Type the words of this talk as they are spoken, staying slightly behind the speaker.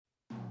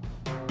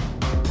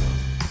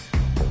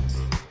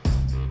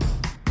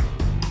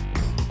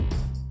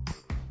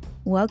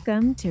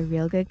Welcome to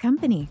Real Good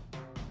Company,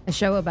 a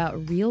show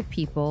about real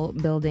people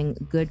building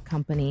good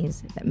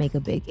companies that make a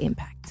big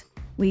impact.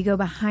 We go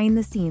behind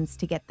the scenes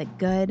to get the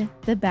good,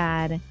 the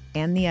bad,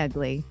 and the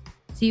ugly,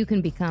 so you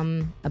can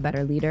become a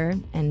better leader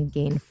and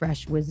gain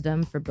fresh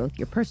wisdom for both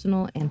your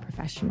personal and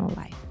professional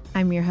life.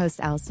 I'm your host,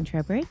 Allison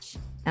Trowbridge.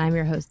 And I'm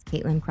your host,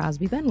 Caitlin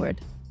Crosby-Benward.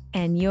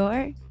 And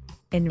you're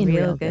in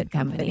Real Good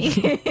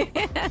Company.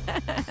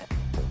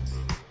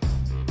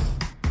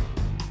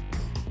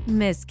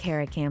 Miss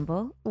Kara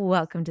Campbell,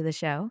 welcome to the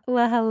show.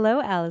 Well,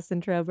 hello,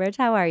 Allison Trowbridge.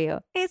 How are you?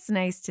 It's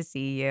nice to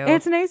see you.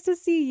 It's nice to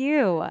see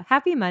you.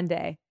 Happy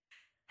Monday.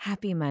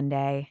 Happy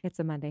Monday. It's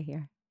a Monday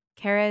here.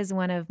 Kara is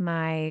one of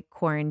my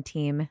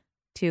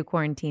two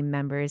quarantine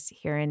members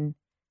here in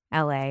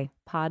LA.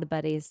 Pod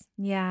buddies.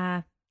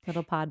 Yeah.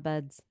 Little pod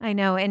buds. I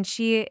know. And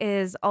she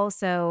is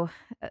also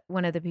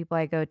one of the people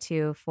I go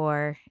to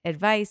for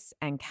advice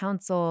and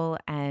counsel.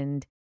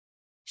 And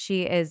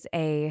she is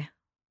a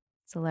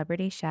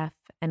celebrity chef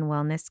and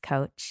wellness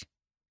coach.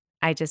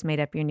 I just made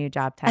up your new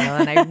job title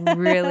and I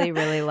really,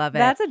 really love it.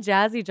 That's a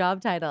jazzy job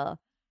title.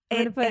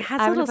 It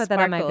has a little put that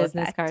on my sparkle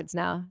business effect. cards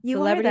now. You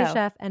Celebrity are, though.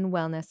 chef and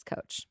wellness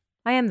coach.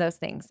 I am those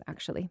things,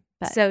 actually.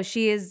 But So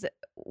she is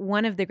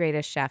one of the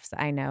greatest chefs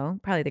I know,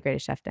 probably the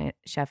greatest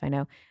chef I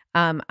know.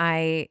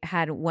 I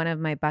had one of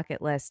my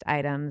bucket list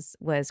items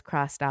was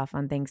crossed off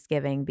on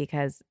Thanksgiving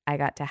because I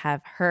got to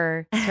have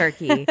her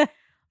turkey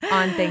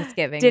on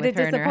Thanksgiving. did with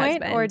it her and her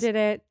disappoint husband. or did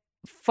it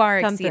Far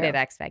come exceeded through?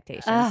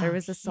 expectations. Oh, There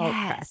was a salt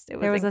yes. crust. It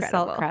was There was a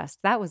incredible. salt crust.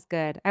 That was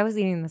good. I was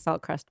eating the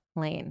salt crust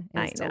plain. It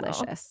was I know.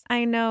 delicious.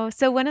 I know.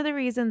 So one of the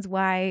reasons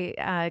why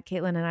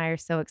Caitlin and I are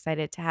so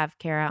excited to have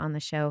Kara on the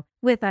show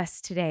with us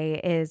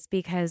today is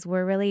because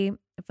we're really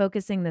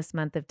focusing this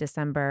month of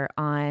December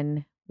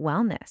on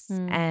wellness.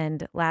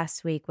 And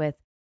last week with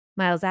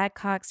Miles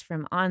Adcox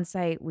from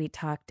Onsite, we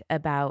talked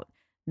about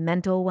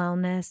mental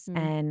wellness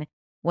and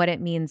what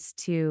it means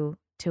to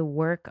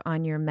work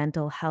on your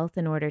mental health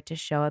in order to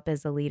show up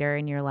as a leader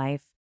in your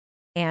life.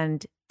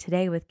 And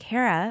today with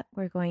Kara,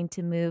 we're going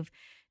to move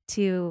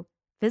to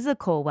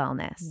physical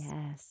wellness.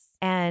 Yes.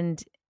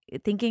 And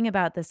thinking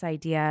about this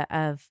idea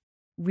of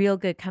real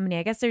good company,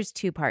 I guess there's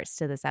two parts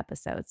to this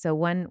episode. So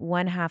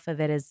one half of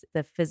it is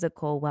the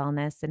physical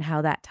wellness and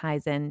how that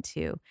ties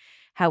into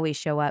how we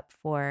show up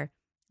for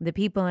the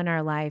people in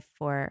our life,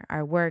 for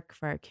our work,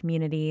 for our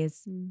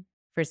communities,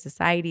 for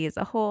society as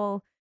a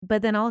whole.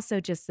 But then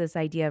also just this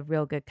idea of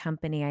real good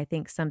company. I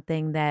think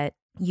something that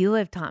you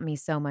have taught me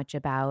so much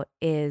about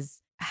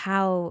is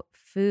how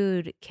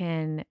food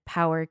can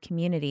power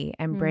community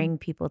and bring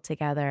people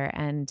together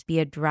and be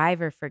a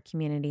driver for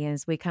community. And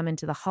as we come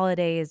into the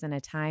holidays and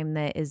a time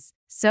that is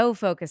so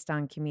focused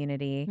on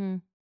community,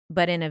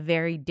 but in a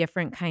very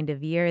different kind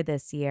of year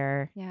this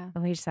year, Yeah.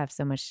 we just have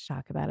so much to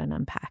talk about and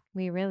unpack.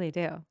 We really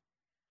do.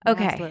 We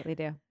Okay. absolutely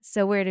do.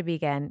 So where to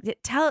begin?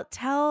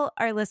 Tell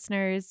our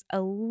listeners a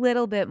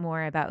little bit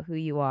more about who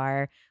you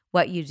are,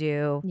 what you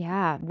do,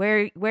 Yeah.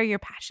 where your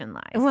passion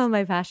lies. Well,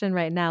 my passion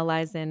right now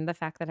lies in the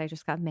fact that I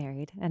just got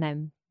married and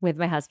I'm with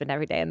my husband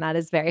every day, and that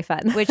is very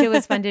fun. Which it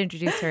was fun to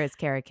introduce her as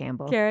Kara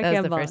Campbell. Kara That was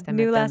Campbell, the first time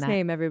new I've done last that.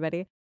 name,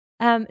 everybody.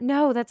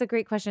 No, that's a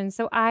great question.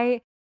 So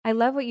I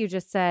love what you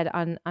just said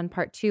on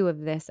part 2 of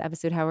this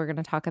episode, how we're going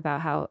to talk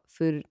about how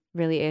food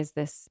really is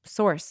this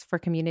source for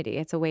community.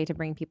 It's a way to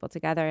bring people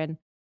together. And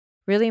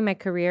really, my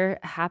career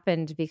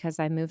happened because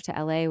I moved to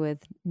LA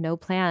with no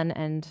plan.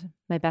 And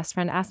my best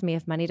friend asked me,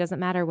 if money doesn't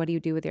matter, what do you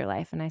do with your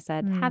life? And I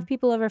said, have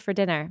people over for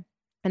dinner.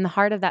 And the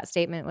heart of that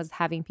statement was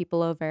having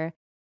people over.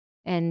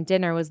 And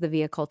dinner was the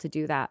vehicle to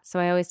do that. So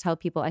I always tell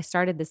people I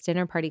started this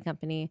dinner party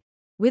company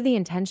with the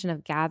intention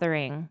of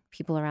gathering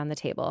people around the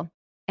table.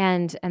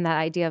 And that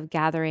idea of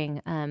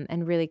gathering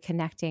and really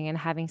connecting and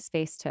having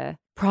space to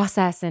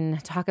process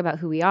and talk about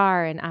who we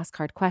are and ask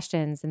hard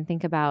questions and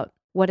think about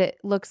what it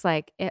looks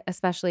like,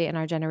 especially in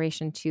our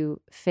generation, to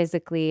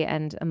physically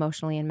and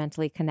emotionally and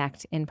mentally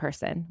connect in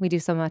person. We do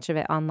so much of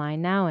it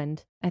online now,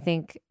 and I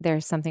think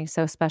there's something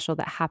so special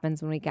that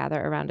happens when we gather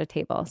around a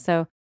table.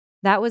 So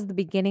that was the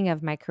beginning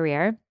of my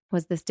career,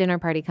 was this dinner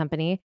party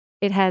company.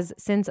 It has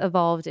since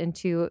evolved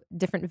into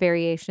different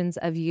variations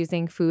of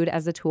using food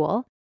as a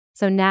tool.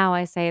 So now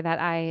I say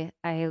that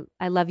I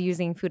love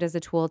using food as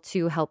a tool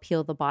to help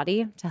heal the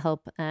body, to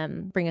help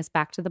bring us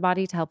back to the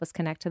body, to help us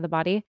connect to the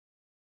body.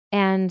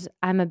 And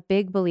I'm a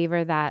big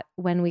believer that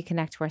when we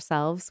connect to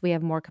ourselves, we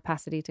have more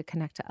capacity to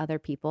connect to other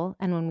people.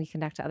 And when we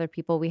connect to other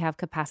people, we have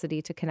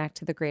capacity to connect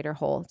to the greater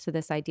whole, to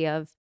this idea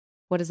of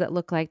what does it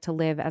look like to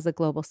live as a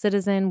global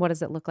citizen? What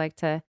does it look like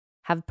to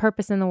have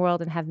purpose in the world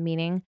and have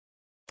meaning?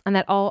 And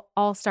that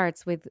all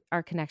starts with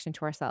our connection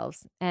to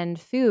ourselves. And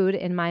food,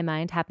 in my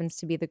mind, happens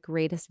to be the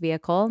greatest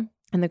vehicle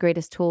and the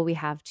greatest tool we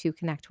have to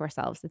connect to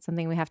ourselves. It's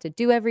something we have to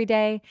do every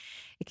day.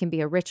 It can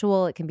be a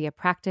ritual. It can be a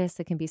practice.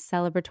 It can be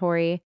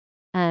celebratory.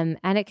 And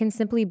it can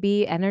simply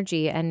be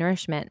energy and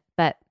nourishment.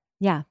 But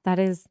yeah, that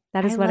is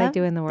what I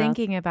do in the world.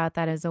 Thinking about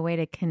that as a way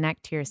to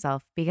connect to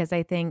yourself, because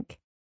I think,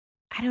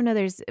 I don't know,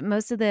 there's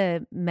most of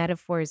the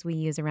metaphors we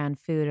use around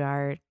food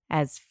are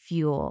as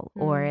fuel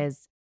or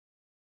as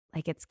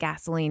like it's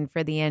gasoline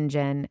for the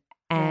engine,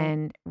 Right.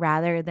 and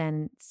rather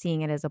than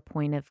seeing it as a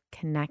point of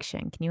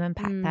connection. Can you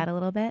unpack Mm. that a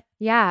little bit?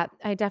 Yeah,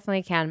 I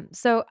definitely can.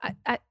 So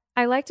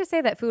I like to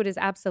say that food is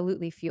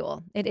absolutely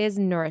fuel. It is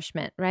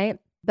nourishment, right?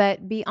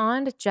 But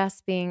beyond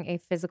just being a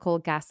physical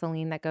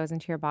gasoline that goes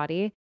into your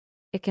body,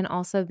 it can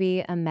also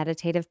be a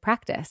meditative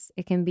practice.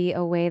 It can be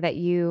a way that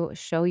you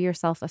show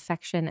yourself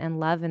affection and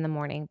love in the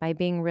morning by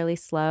being really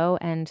slow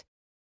and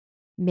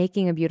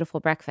making a beautiful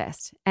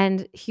breakfast.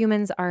 And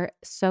humans are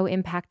so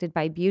impacted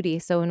by beauty.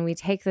 So when we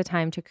take the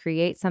time to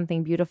create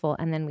something beautiful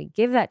and then we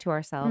give that to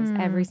ourselves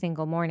every Mm.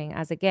 single morning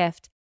as a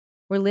gift,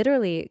 we're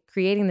literally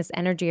creating this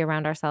energy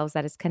around ourselves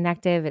that is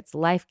connective, it's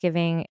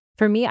life-giving.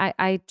 For me,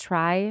 I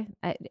try,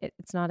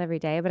 it's not every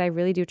day, but I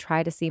really do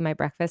try to see my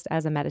breakfast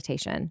as a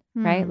meditation,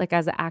 right? Mm. Like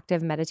as an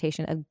active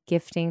meditation of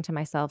gifting to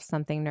myself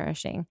something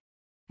nourishing.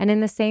 And in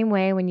the same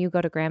way, when you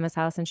go to grandma's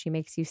house and she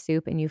makes you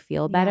soup and you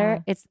feel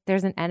better, Yeah.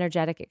 there's an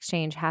energetic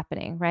exchange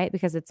happening, right?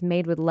 Because it's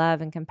made with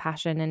love and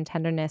compassion and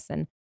tenderness,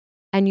 and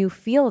you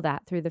feel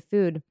that through the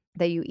food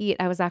that you eat.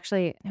 I was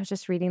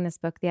just reading this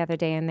book the other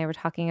day, and they were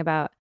talking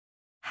about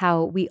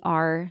how we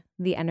are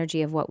the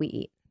energy of what we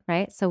eat,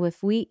 right? So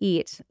if we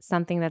eat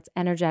something that's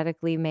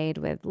energetically made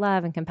with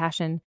love and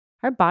compassion,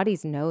 our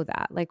bodies know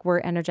that. Like, we're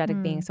energetic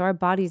Mm. beings, so our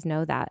bodies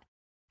know that.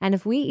 And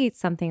if we eat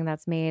something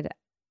that's made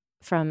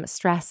from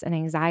stress and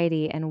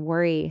anxiety and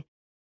worry,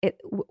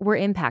 we're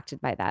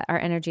impacted by that. Our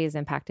energy is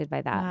impacted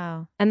by that.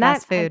 Wow. And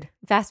Fast food.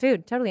 fast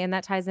food, totally. And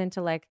that ties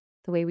into like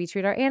the way we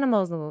treat our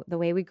animals, the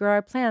way we grow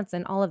our plants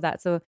and all of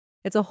that. So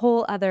it's a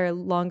whole other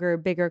longer,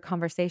 bigger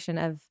conversation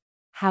of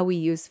how we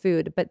use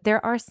food. But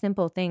there are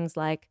simple things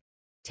like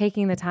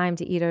taking the time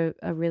to eat a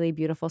really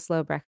beautiful,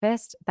 slow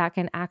breakfast that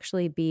can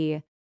actually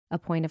be a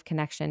point of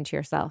connection to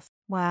yourself.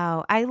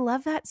 Wow. I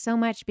love that so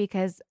much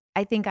because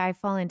I think I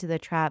fall into the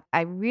trap.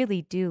 I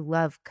really do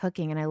love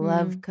cooking, and I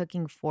love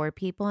cooking for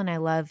people, and I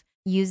love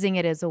using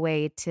it as a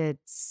way to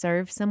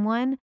serve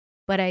someone.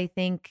 But I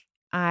think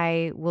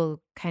I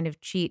will kind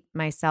of cheat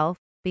myself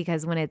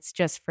because when it's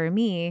just for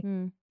me,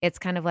 Mm, it's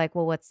kind of like,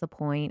 well, what's the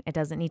point? It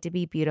doesn't need to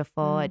be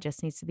beautiful. It mm,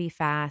 just needs to be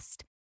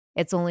fast.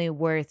 It's only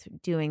worth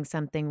doing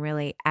something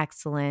really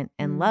excellent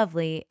and mm.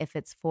 lovely if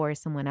it's for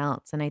someone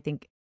else. And I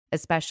think,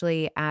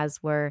 especially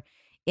as we're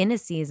in a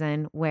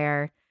season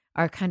where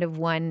our kind of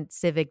one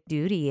civic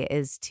duty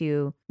is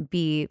to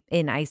be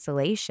in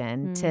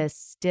isolation, Mm. to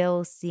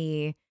still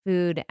see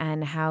food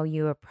and how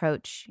you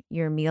approach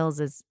your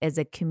meals as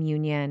a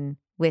communion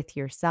with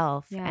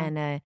yourself Yeah.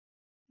 and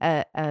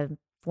a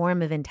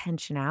form of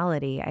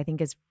intentionality, I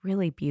think is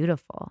really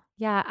beautiful.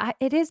 Yeah,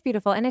 it is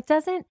beautiful. And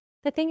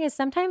the thing is,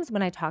 sometimes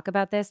when I talk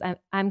about this,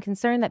 I'm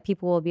concerned that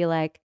people will be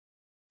like,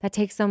 that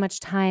takes so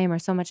much time or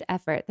so much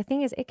effort. The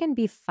thing is, it can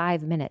be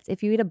 5 minutes.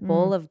 If you eat a Mm.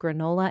 bowl of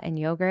granola and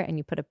yogurt and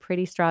you put a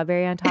pretty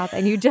strawberry on top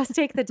and you just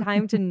take the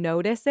time to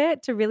notice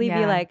it, to really be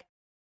Yeah. like,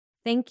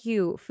 thank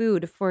you,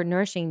 food, for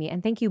nourishing me.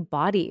 And thank you,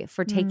 body,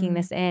 for taking Mm.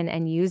 this in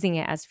and using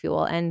it as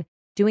fuel and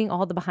doing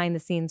all the behind the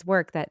scenes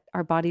work that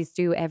our bodies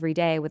do every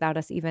day without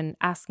us even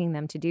asking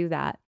them to do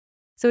that.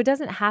 So it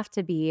doesn't have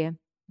to be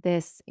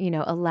this,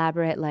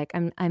 elaborate, like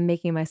I'm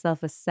making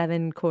myself a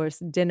 7-course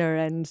dinner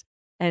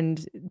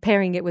and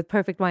pairing it with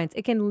perfect wines.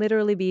 It can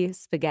literally be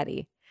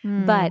spaghetti.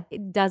 Mm.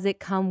 But does it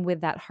come with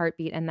that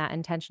heartbeat and that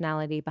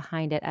intentionality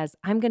behind it as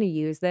I'm going to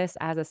use this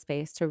as a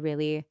space to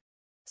really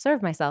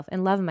serve myself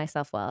and love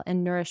myself well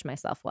and nourish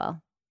myself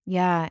well?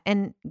 Yeah.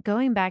 And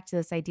going back to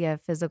this idea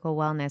of physical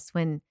wellness,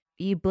 when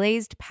you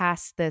blazed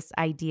past this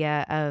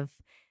idea of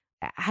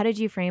how did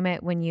you frame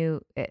it when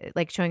you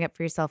like showing up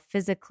for yourself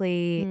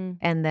physically Mm.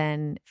 and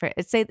then for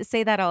say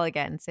that all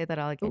again. Say that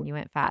all again. Ooh, You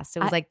went fast. It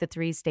was I like the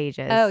 3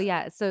 stages. Oh,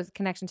 yeah. So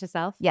connection to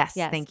self? Yes,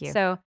 Yes. thank you.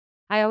 So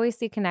I always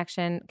see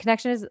connection.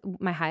 Connection is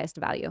my highest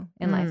value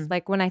in life. Mm.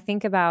 Like when I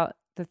think about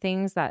the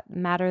things that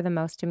matter the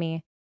most to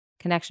me,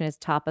 connection is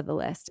top of the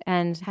list.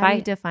 And How do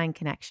you define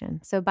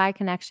connection? by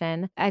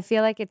connection, I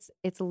feel like it's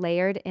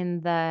layered in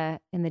the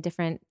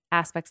different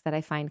aspects that I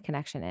find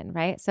connection in,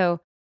 right? So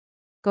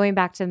going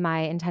back to my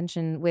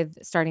intention with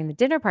starting the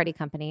dinner party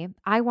company,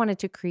 I wanted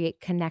to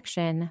create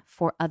connection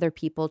for other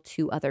people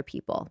to other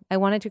people. I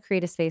wanted to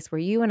create a space where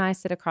you and I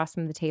sit across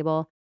from the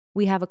table,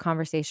 we have a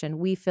conversation,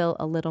 we feel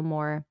a little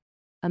more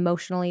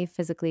emotionally,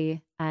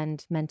 physically,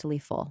 and mentally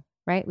full,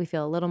 right? We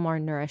feel a little more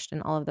nourished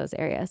in all of those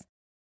areas.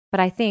 But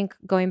I think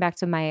going back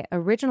to my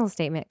original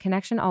statement,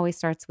 connection always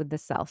starts with the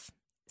self.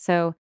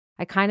 So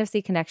I kind of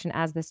see connection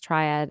as this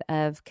triad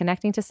of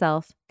connecting to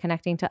self,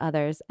 connecting to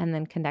others, and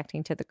then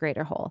connecting to the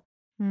greater whole.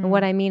 And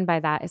what Mm. I mean by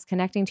that is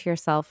connecting to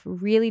yourself,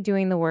 really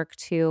doing the work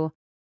to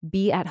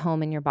be at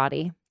home in your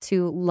body,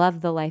 to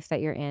love the life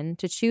that you're in,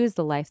 to choose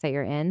the life that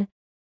you're in,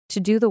 to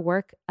do the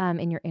work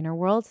in your inner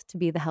world, to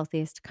be the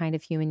healthiest kind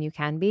of human you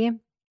can be.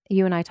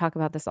 You and I talk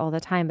about this all the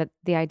time, but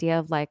the idea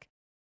of like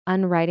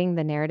unwriting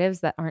the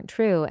narratives that aren't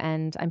true.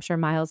 And I'm sure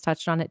Miles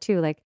touched on it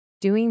too, like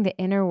doing the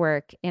inner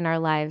work in our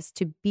lives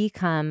to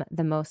become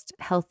the most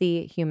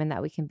healthy human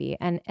that we can be.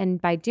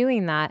 And by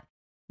doing that,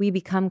 we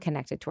become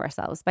connected to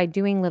ourselves. By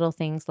doing little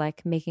things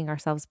like making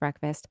ourselves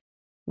breakfast,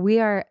 we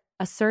are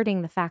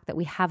asserting the fact that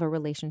we have a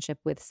relationship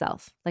with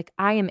self. Like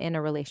I am in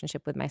a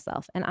relationship with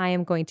myself and I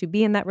am going to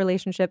be in that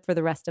relationship for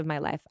the rest of my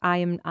life. I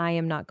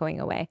am not going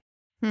away.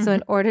 So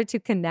in order to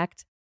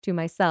connect to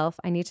myself,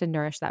 I need to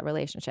nourish that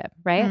relationship,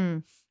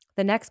 right?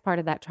 The next part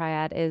of that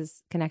triad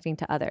is connecting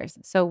to others.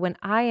 So when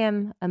I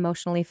am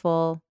emotionally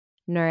full,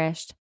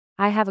 nourished,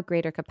 I have a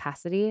greater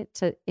capacity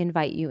to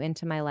invite you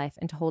into my life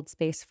and to hold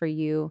space for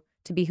you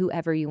to be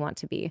whoever you want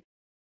to be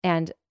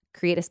and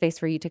create a space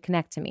for you to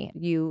connect to me.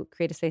 You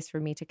create a space for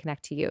me to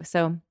connect to you.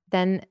 So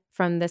then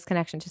from this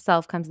connection to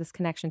self comes this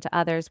connection to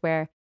others,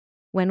 where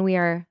when we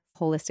are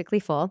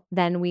holistically full,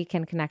 then we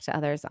can connect to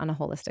others on a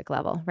holistic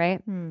level,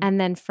 right? And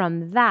then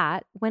from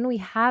that, when we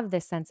have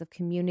this sense of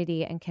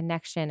community and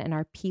connection and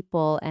our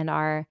people and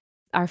our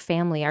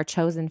family, our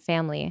chosen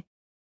family,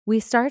 we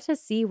start to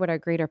see what our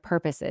greater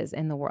purpose is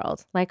in the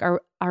world. Like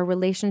our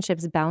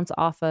relationships bounce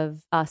off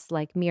of us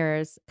like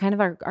mirrors, kind of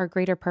our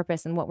greater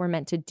purpose and what we're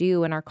meant to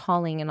do and our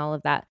calling and all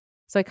of that.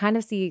 So I kind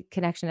of see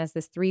connection as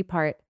this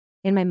 3-part.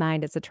 In my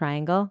mind, it's a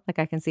triangle. Like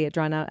I can see it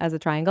drawn out as a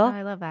triangle. Oh,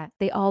 I love that.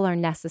 They all are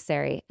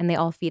necessary and they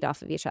all feed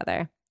off of each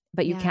other,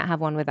 but you can't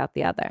have one without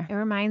the other. It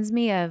reminds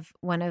me of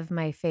one of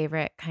my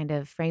favorite kind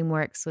of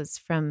frameworks was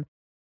from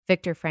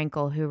Viktor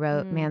Frankl, who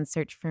wrote Man's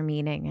Search for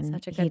Meaning. And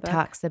Such a good book.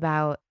 Talks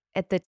about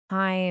at the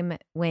time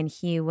when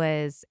he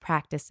was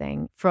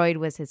practicing, Freud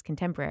was his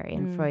contemporary,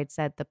 and Freud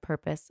said the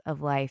purpose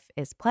of life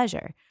is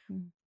pleasure,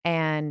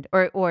 and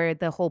or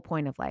the whole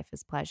point of life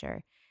is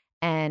pleasure.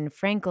 And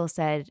Frankl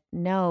said,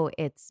 no,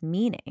 it's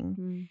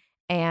meaning.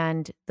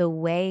 And the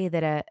way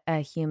that a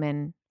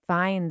human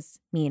finds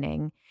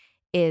meaning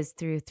is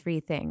through 3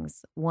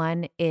 things.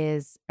 1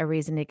 is a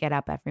reason to get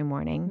up every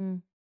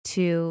morning.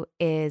 2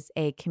 is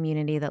a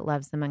community that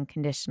loves them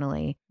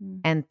unconditionally.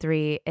 And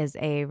 3 is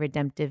a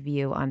redemptive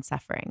view on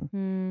suffering,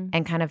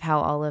 and kind of how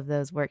all of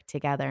those work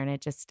together. And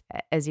it just,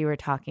 as you were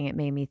talking, it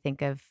made me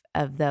think of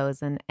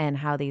those and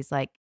how these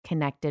like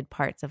connected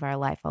parts of our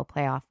life all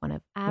play off one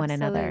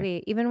another.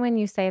 Absolutely. Even when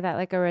you say that,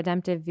 like a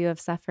redemptive view of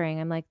suffering,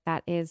 I'm like,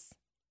 that is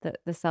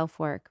the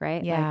self-work,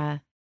 right? Yeah.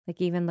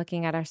 Like even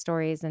looking at our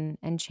stories and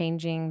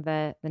changing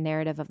the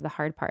narrative of the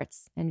hard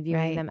parts and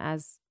viewing them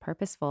as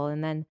purposeful.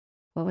 And then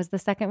what was the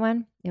second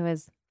one? It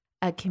was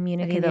a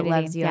community that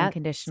loves you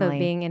unconditionally. So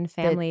being in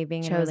family,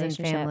 being in a chosen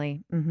relationship.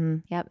 family.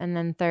 Yep. And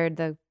then third,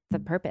 the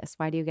purpose.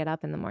 Why do you get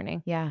up in the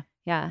morning? Yeah.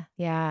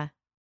 Yeah.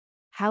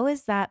 How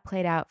has that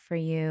played out for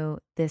you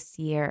this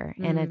year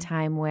in a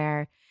time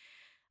where,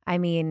 I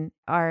mean,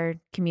 our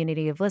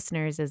community of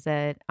listeners is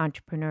an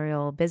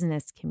entrepreneurial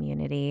business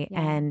community.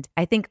 Yeah. And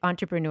I think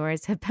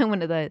entrepreneurs have been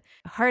one of the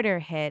harder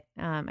hit.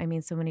 I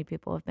mean, so many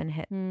people have been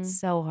hit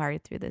so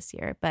hard through this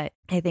year. But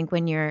I think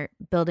when you're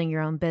building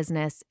your own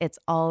business, it's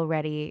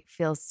already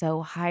feels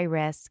so high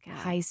risk,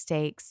 high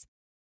stakes,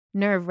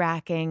 nerve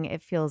wracking.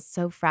 It feels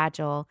so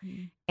fragile.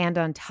 And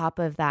on top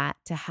of that,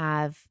 to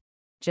have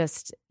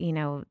just,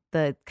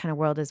 the kind of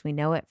world as we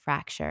know it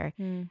fracture.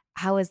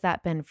 How has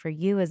that been for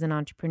you as an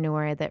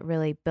entrepreneur that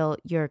really built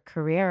your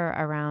career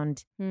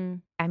around,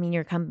 I mean,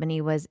 your company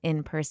was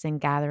in-person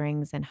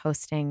gatherings and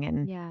hosting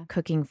and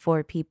cooking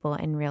for people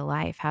in real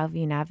life. How have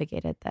you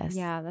navigated this?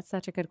 Yeah, that's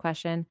such a good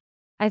question.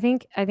 I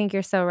think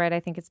you're so right. I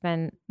think it's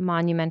been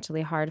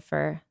monumentally hard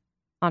for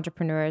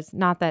entrepreneurs.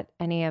 Not that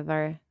any of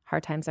our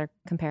hard times are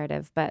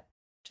comparative, but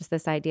just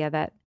this idea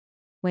that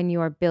when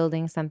you are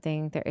building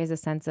something, there is a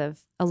sense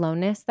of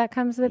aloneness that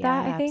comes with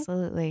that, I think.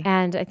 Absolutely.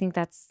 And I think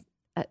that's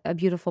a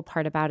beautiful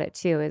part about it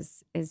too,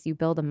 is you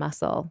build a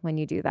muscle when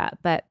you do that.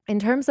 But in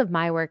terms of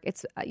my work,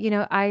 it's,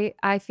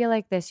 I feel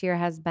like this year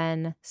has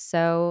been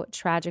so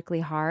tragically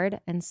hard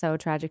and so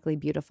tragically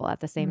beautiful at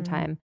the same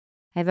time.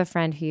 I have a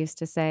friend who used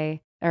to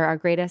say, or our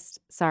greatest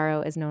sorrow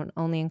is known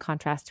only in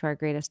contrast to our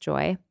greatest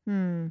joy.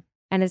 And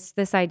it's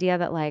this idea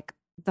that like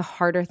the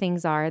harder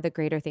things are, the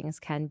greater things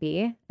can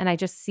be. And I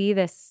just see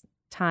this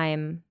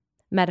time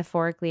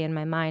metaphorically in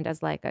my mind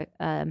as like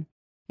an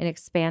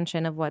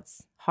expansion of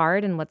what's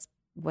hard and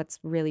what's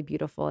really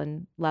beautiful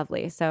and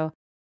lovely. So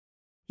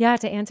yeah,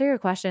 to answer your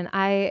question,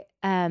 I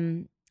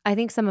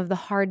think some of the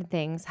hard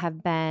things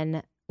have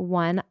been,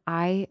 one,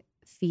 I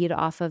feed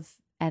off of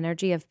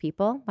energy of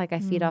people. Like I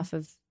feed off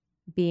of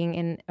being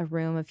in a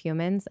room of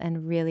humans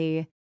and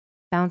really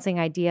bouncing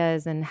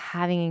ideas and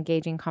having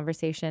engaging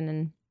conversation.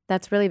 And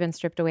that's really been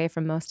stripped away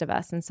from most of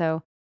us. And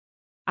so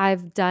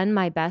I've done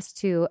my best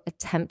to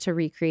attempt to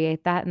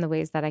recreate that in the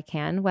ways that I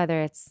can,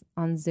 whether it's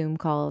on Zoom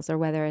calls or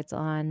whether it's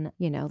on,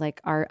 like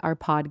our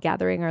pod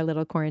gathering, our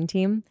little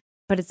quarantine,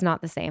 but it's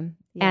not the same.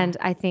 Yeah. And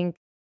I think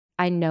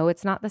I know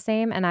it's not the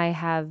same. And I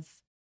have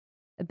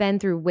been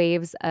through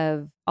waves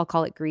of, I'll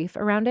call it grief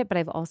around it, but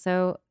I've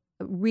also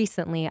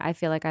recently, I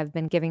feel like I've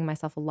been giving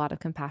myself a lot of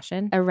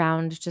compassion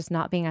around just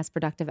not being as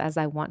productive as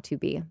I want to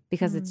be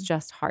because it's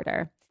just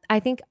harder.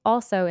 I think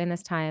also in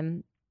this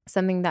time,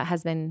 something that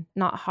has been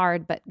not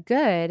hard but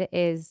good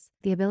is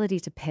the ability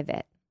to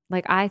pivot.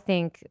 Like I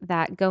think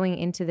that going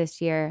into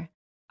this year,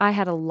 I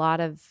had a lot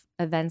of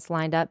events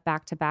lined up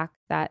back to back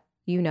that,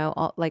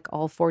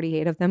 all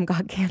 48 of them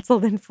got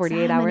canceled in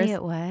 48 hours. How many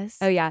it was?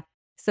 Oh yeah.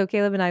 So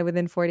Caleb and I,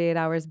 within 48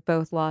 hours,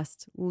 both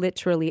lost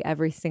literally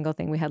every single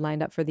thing we had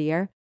lined up for the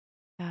year.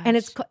 And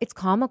it's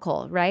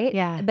comical, right?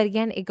 Yeah. But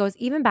again, it goes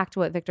even back to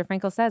what Viktor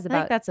Frankl says I about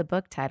think that's a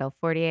book title,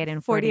 48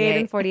 and 48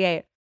 and 48.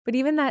 48. But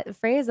even that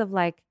phrase of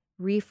like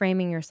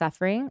reframing your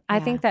suffering,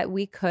 I think that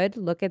we could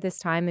look at this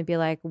time and be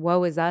like,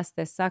 woe is us,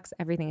 this sucks,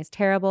 everything is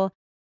terrible,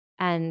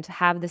 and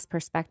have this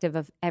perspective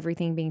of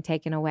everything being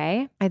taken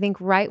away. I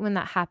think right when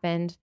that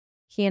happened,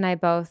 he and I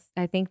both,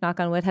 I think, knock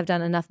on wood, have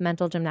done enough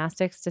mental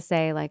gymnastics to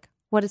say like,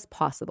 what is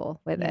possible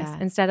with this?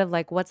 Instead of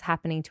like, what's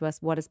happening to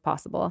us, what is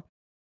possible?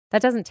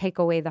 That doesn't take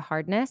away the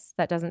hardness.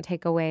 That doesn't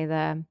take away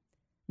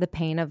the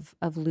pain of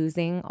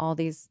losing all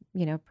these,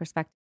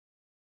 perspective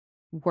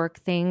work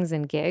things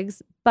and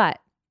gigs. But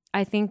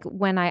I think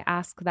when I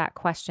ask that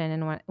question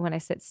and when I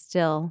sit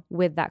still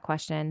with that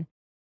question,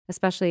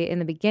 especially in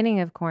the beginning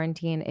of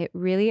quarantine, it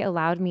really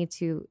allowed me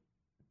to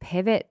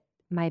pivot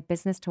my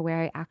business to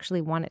where I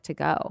actually want it to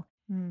go.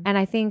 And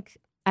I think,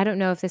 I don't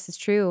know if this is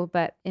true,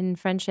 but in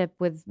friendship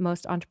with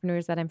most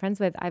entrepreneurs that I'm friends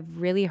with,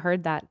 I've really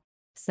heard that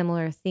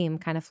similar theme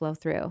kind of flow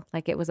through.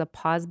 Like it was a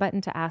pause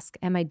button to ask,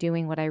 am I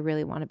doing what I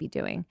really want to be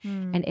doing?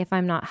 And if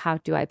I'm not, how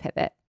do I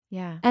pivot?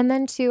 Yeah. And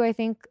then too, I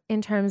think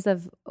in terms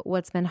of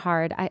what's been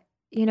hard, I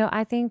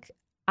think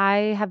I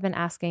have been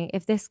asking,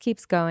 if this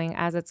keeps going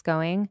as it's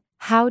going,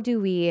 how do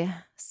we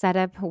set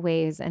up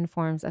ways and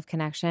forms of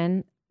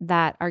connection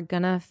that are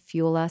gonna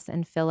fuel us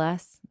and fill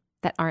us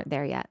that aren't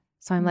there yet?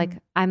 So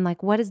I'm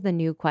like, what is the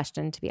new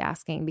question to be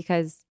asking?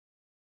 Because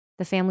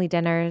the family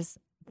dinners,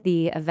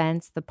 the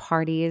events, the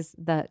parties,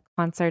 the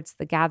concerts,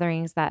 the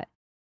gatherings that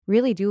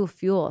really do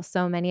fuel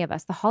so many of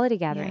us, the holiday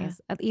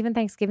gatherings, even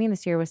Thanksgiving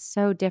this year was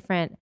so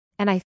different.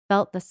 And I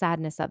felt the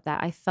sadness of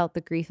that. I felt the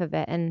grief of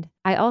it. And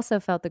I also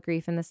felt the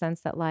grief in the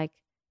sense that like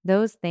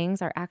those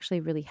things are actually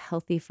really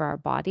healthy for our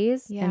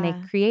bodies and they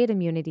create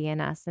immunity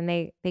in us and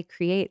they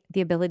create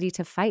the ability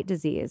to fight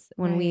disease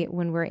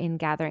when we're in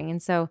gathering.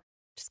 And so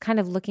just kind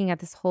of looking at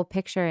this whole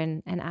picture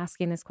and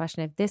asking this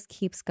question, if this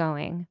keeps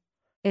going,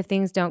 if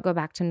things don't go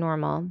back to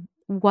normal,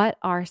 what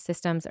are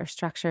systems or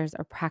structures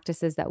or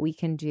practices that we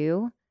can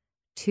do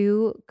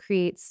to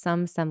create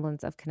some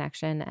semblance of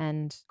connection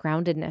and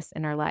groundedness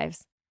in our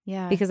lives?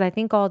 Yeah. Because I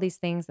think all these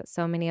things that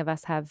so many of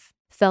us have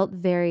felt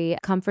very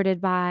comforted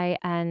by,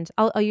 and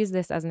I'll use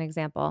this as an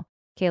example.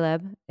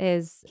 Caleb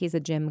he's a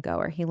gym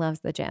goer. He loves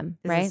the gym,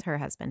 right? This is her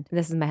husband.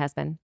 This is my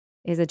husband.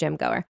 He's a gym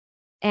goer.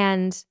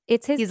 And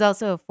he's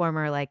also a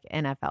former like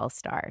NFL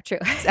star. True.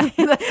 So.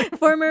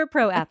 Former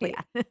pro athlete.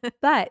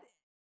 But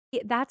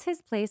that's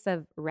his place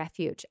of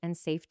refuge and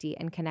safety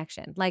and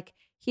connection. Like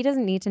he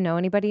doesn't need to know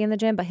anybody in the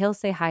gym, but he'll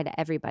say hi to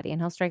everybody and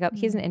he'll strike up.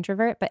 He's an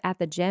introvert, but at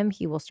the gym,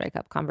 he will strike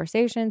up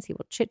conversations. He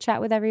will chit chat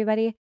with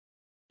everybody.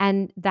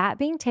 And that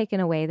being taken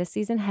away this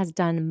season has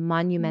done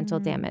monumental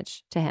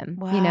damage to him.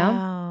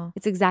 Wow.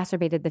 It's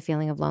exacerbated the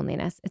feeling of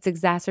loneliness. It's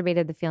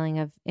exacerbated the feeling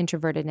of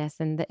introvertedness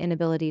and the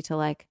inability to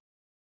like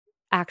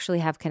actually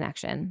have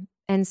connection.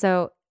 And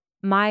so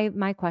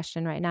my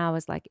question right now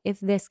is like, if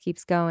this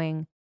keeps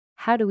going,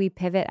 how do we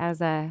pivot as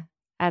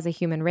a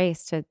human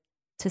race to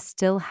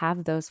still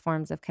have those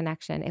forms of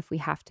connection if we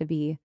have to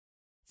be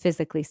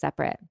physically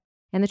separate?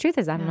 And the truth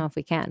is, I don't know if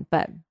we can,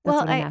 but that's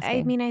what I'm asking.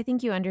 I mean, I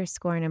think you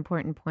underscore an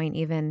important point,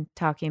 even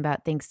talking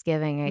about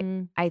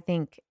Thanksgiving. I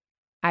think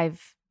I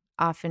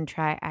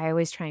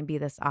always try and be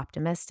this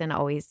optimist and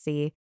always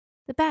see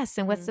the best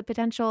and what's the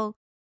potential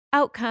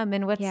outcome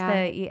and what's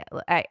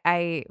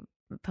I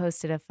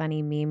posted a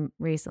funny meme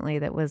recently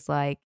that was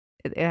like,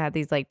 it had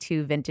these like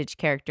two vintage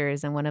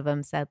characters and one of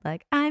them said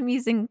like, I'm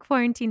using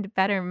quarantine to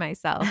better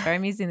myself, or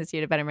I'm using this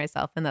year to better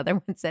myself. And the other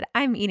one said,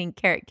 I'm eating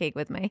carrot cake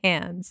with my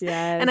hands.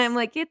 Yes. And I'm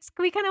like,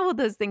 we kind of hold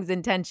those things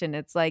in tension.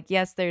 It's like,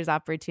 yes, there's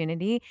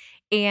opportunity.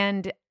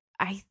 And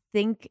I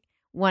think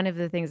one of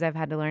the things I've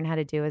had to learn how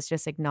to do is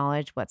just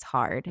acknowledge what's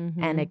hard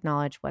and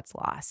acknowledge what's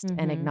lost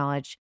and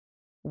acknowledge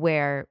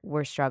where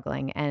we're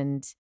struggling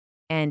and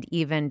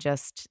even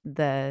just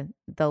the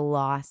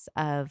loss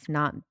of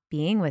not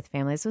being with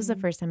family. This was the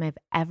first time I've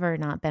ever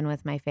not been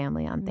with my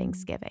family on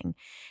Thanksgiving,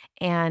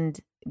 and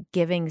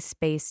giving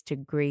space to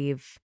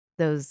grieve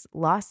those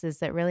losses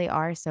that really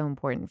are so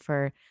important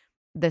for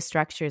the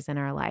structures in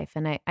our life.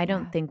 And I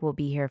don't think we'll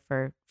be here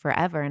for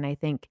forever. And I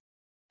think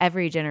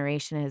every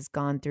generation has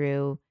gone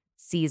through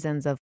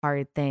seasons of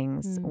hard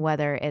things,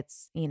 whether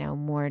it's,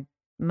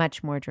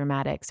 much more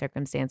dramatic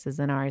circumstances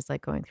than ours,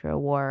 like going through a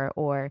war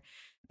or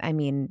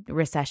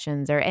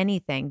recessions or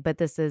anything. But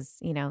this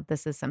is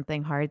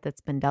something hard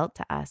that's been dealt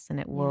to us and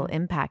it will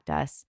impact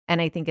us.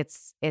 And I think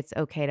it's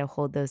okay to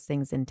hold those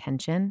things in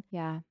tension.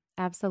 Yeah,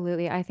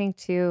 absolutely. I think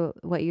too,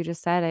 what you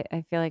just said,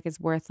 I feel like is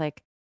worth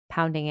like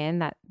pounding in,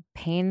 that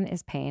pain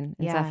is pain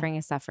and suffering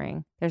is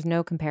suffering. There's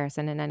no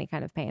comparison in any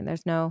kind of pain.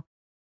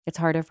 It's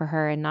harder for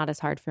her and not as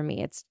hard for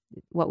me. It's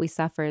what we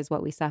suffer is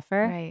what we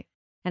suffer. Right.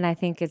 And I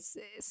think it's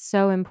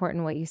so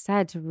important what you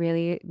said, to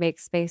really make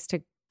space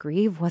to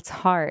grieve what's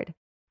hard.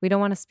 We don't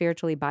want to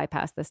spiritually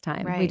bypass this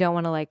time. Right. We don't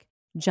want to like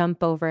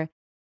jump over.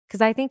 Because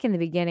I think in the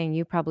beginning,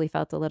 you probably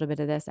felt a little bit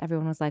of this.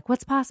 Everyone was like,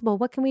 what's possible?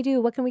 What can we do?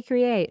 What can we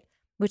create?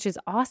 which is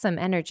awesome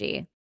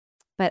energy.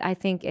 But I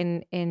think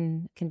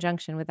in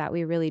conjunction with that,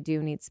 we really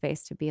do need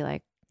space to be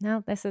like,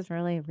 no, this is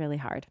really, really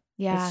hard.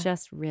 Yeah. It's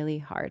just really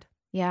hard.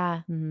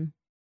 Yeah. Mm-hmm.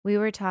 We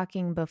were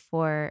talking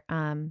before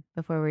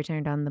we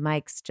turned on the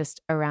mics,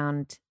 just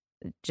around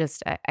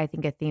I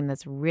think a theme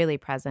that's really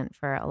present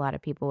for a lot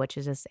of people, which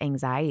is just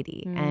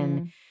anxiety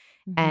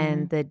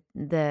and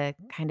the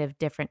kind of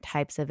different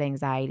types of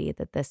anxiety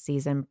that this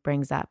season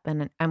brings up.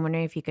 And I'm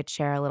wondering if you could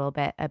share a little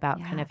bit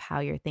about kind of how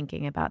you're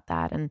thinking about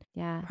that and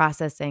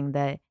processing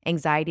the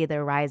anxiety that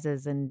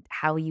arises and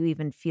how you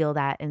even feel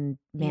that and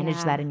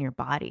manage that in your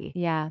body.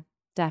 Yeah,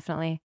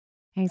 definitely.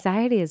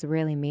 Anxiety is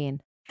really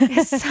mean.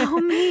 It's so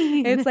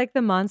mean. It's like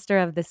the monster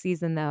of the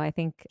season, though. I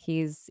think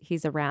he's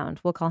around.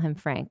 We'll call him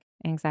Frank.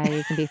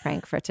 Anxiety can be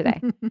Frank for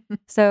today.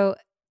 So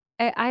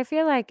I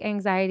feel like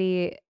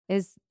anxiety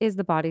is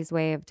the body's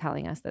way of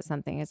telling us that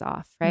something is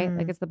off, right?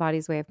 Like it's the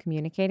body's way of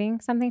communicating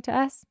something to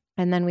us.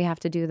 And then we have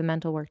to do the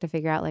mental work to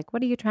figure out, like,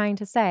 what are you trying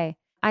to say?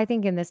 I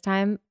think in this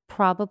time,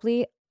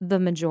 probably the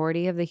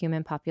majority of the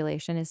human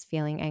population is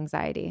feeling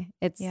anxiety.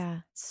 It's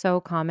so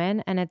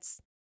common, and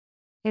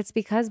it's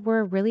because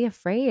we're really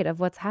afraid of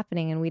what's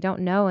happening and we don't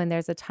know, and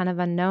there's a ton of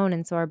unknown.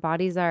 And so our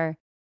bodies are,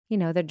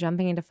 they're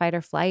jumping into fight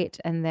or flight,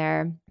 and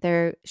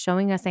they're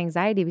showing us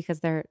anxiety because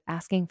they're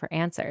asking for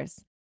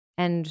answers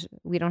and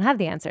we don't have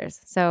the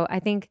answers. So I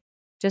think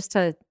just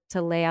to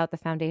lay out the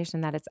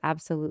foundation that it's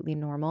absolutely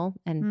normal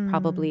and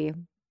probably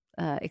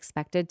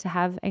expected to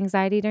have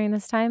anxiety during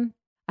this time.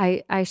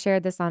 I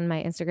shared this on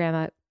my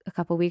Instagram a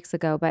couple weeks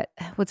ago, but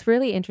what's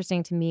really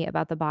interesting to me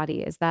about the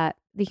body is that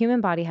the human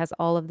body has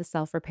all of the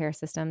self-repair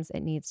systems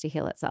it needs to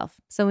heal itself.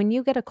 So when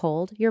you get a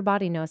cold, your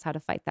body knows how to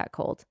fight that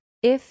cold.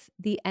 If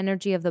the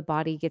energy of the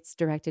body gets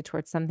directed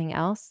towards something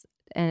else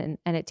and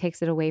it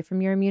takes it away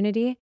from your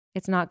immunity,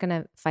 it's not going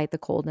to fight the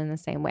cold in the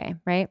same way,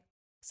 right?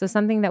 So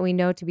something that we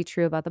know to be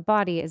true about the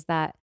body is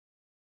that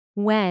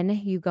when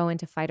you go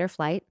into fight or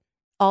flight,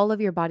 all of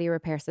your body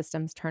repair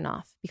systems turn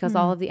off because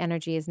all of the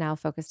energy is now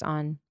focused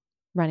on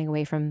running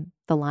away from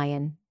the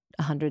lion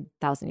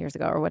 100,000 years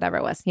ago or whatever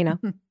it was,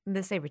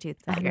 The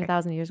saber-toothed tiger.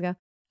 100,000 years ago,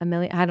 a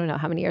million, I don't know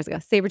how many years ago.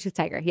 Saber-toothed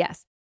tiger,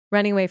 yes.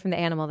 Running away from the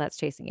animal that's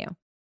chasing you.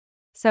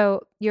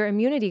 So your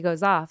immunity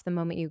goes off the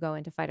moment you go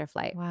into fight or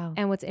flight. Wow.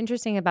 And what's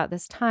interesting about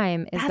this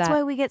time is that's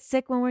why we get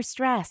sick when we're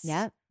stressed.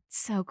 Yeah. It's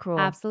so cruel.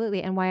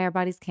 Absolutely. And why our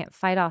bodies can't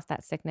fight off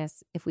that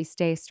sickness if we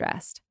stay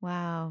stressed.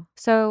 Wow.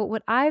 So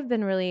what I've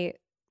been really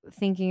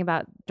thinking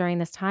about during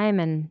this time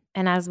and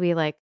as we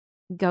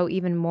go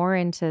even more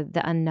into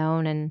the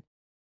unknown and,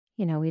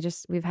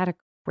 we've had a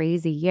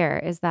crazy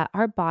year, is that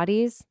our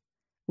bodies,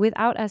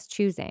 without us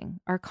choosing,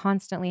 are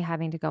constantly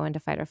having to go into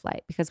fight or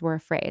flight because we're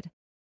afraid.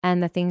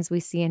 And the things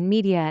we see in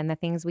media and the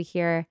things we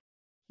hear,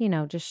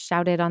 just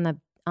shouted on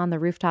the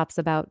rooftops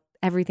about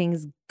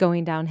everything's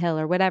going downhill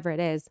or whatever it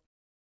is,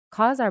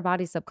 cause our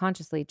bodies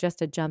subconsciously just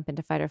to jump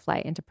into fight or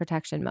flight, into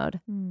protection mode.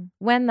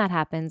 When that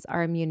happens,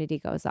 our immunity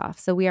goes off.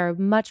 So we are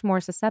much more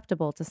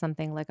susceptible to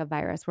something like a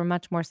virus. We're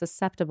much more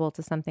susceptible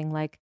to something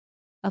like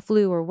a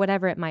flu or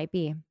whatever it might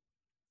be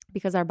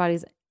because our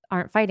bodies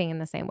aren't fighting in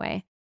the same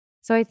way.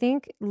 So I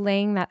think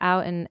laying that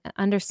out and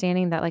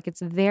understanding that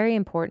it's very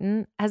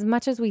important, as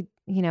much as we,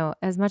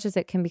 as much as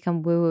it can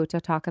become woo-woo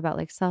to talk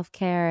about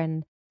self-care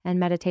and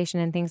meditation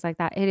and things like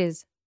that, it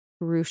is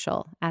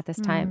crucial at this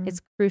time.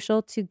 It's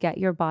crucial to get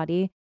your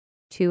body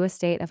to a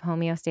state of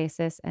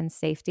homeostasis and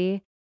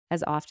safety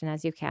as often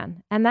as you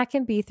can. And that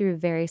can be through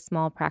very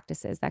small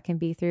practices. That can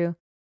be through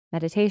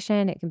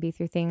meditation. It can be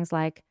through things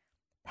like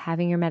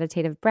having your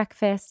meditative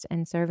breakfast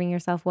and serving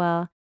yourself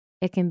well.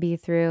 It can be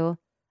through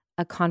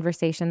a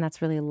conversation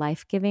that's really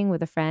life-giving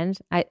with a friend.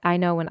 I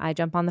know when I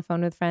jump on the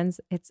phone with friends,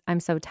 I'm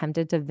so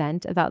tempted to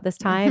vent about this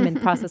time and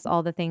process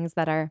all the things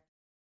that are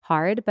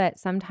hard, but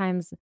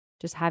sometimes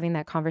just having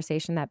that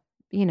conversation that,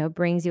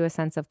 brings you a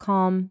sense of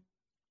calm.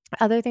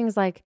 Other things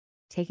like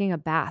taking a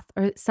bath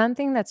or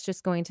something that's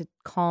just going to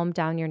calm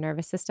down your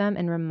nervous system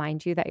and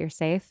remind you that you're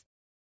safe.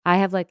 I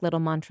have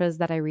little mantras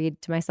that I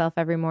read to myself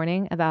every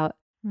morning about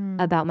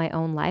my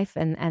own life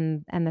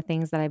and the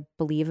things that I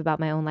believe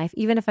about my own life.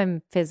 Even if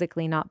I'm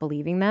physically not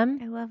believing them.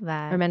 I love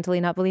that. Or mentally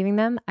not believing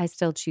them, I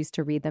still choose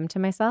to read them to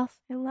myself.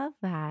 I love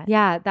that.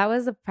 Yeah, that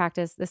was a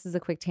practice. This is a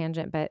quick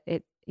tangent, but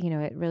it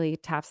really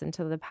taps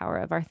into the power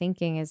of our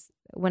thinking. Is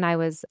when I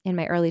was in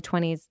my early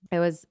 20s, I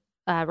was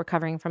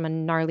recovering from a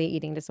gnarly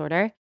eating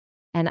disorder,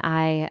 and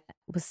I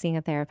was seeing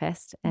a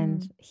therapist,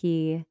 and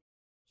he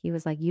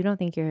was like, "You don't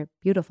think you're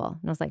beautiful?"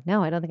 And I was like,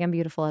 "No, I don't think I'm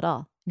beautiful at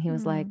all." And he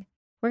was like,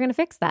 "We're going to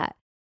fix that."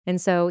 And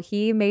so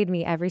he made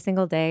me every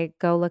single day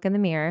go look in the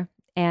mirror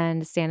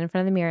and stand in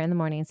front of the mirror in the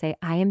morning and say,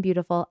 "I am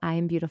beautiful, I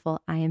am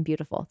beautiful, I am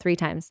beautiful," 3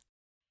 times.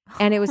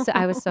 And I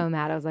was so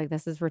mad. I was like,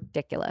 this is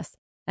ridiculous.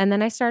 And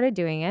then I started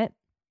doing it.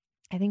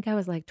 I think I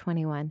was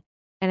 21,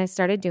 and I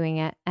started doing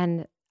it.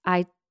 And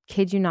I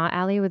kid you not,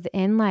 Allie,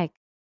 within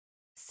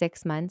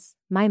 6 months,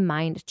 my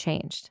mind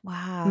changed.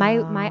 Wow.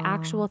 My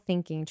actual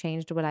thinking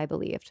changed what I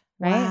believed.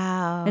 Right.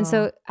 Wow. And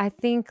so I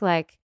think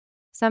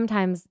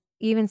sometimes,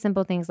 even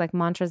simple things like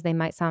mantras, they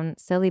might sound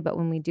silly, but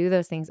when we do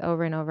those things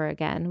over and over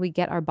again, we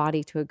get our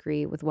body to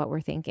agree with what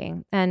we're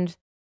thinking. And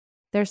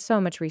there's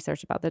so much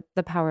research about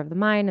the power of the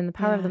mind, and the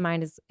power of the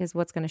mind is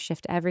what's going to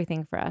shift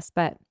everything for us.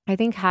 But I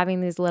think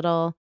having these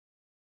little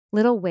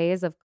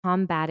ways of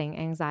combating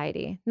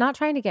anxiety, not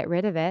trying to get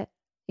rid of it,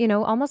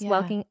 almost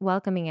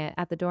welcoming it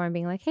at the door and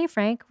being like, hey,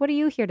 Frank, what are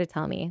you here to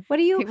tell me? What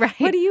do you want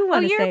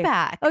to say? You're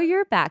back. Oh,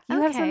 you're back.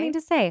 You have something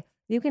to say.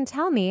 You can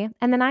tell me,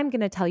 and then I'm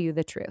going to tell you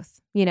the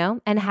truth,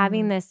 and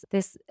having this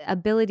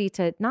ability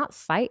to not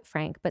fight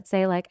Frank, but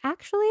say like,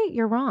 actually,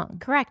 you're wrong.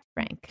 Correct,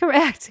 Frank.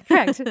 Correct.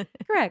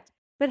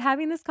 But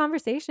having this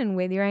conversation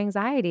with your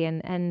anxiety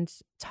and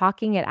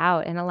talking it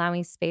out and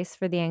allowing space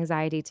for the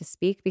anxiety to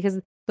speak,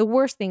 because the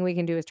worst thing we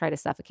can do is try to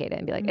suffocate it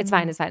and be like, it's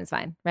fine,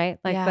 right?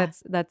 Like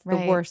that's the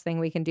worst thing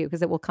we can do,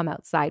 because it will come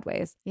out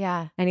sideways.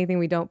 Yeah. Anything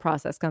we don't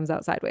process comes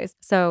out sideways.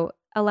 So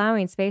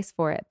allowing space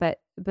for it, but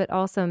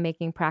also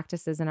making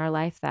practices in our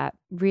life that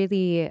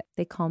really,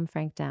 they calm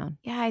Frank down.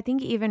 Yeah. I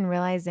think even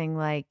realizing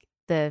like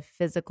the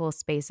physical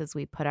spaces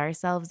we put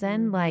ourselves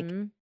in, like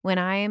when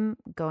I'm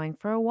going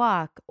for a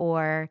walk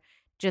or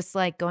just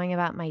like going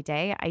about my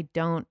day, I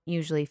don't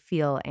usually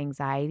feel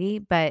anxiety.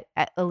 But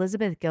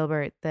Elizabeth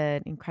Gilbert,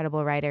 the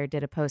incredible writer,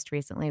 did a post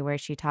recently where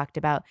she talked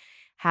about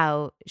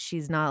how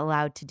she's not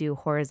allowed to do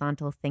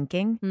horizontal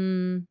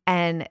thinking.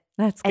 And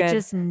that's good. It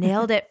just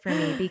nailed it for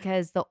me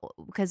because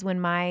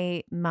when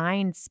my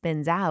mind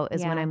spins out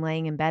is when I'm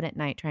laying in bed at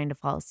night trying to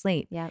fall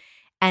asleep. Yep.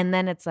 And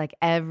then it's like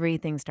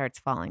everything starts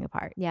falling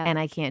apart. Yep. And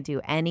I can't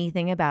do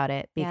anything about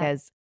it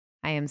because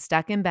I am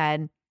stuck in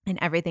bed. And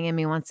everything in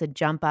me wants to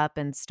jump up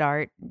and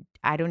start.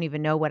 I don't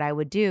even know what I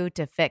would do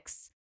to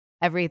fix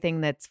everything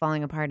that's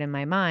falling apart in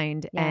my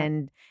mind. Yeah.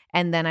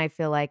 And then I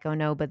feel like, oh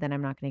no, but then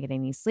I'm not going to get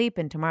any sleep.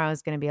 And tomorrow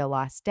is going to be a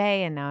lost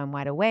day. And now I'm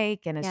wide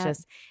awake. And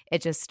it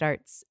just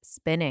starts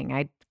spinning.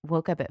 I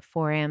woke up at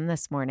 4 a.m.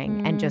 this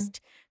morning and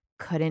just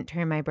couldn't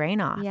turn my brain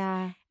off.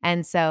 Yeah.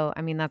 And so,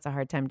 I mean, that's a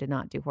hard time to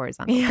not do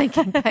horizontal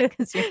thinking.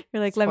 Because you're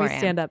like, let me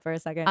stand up for a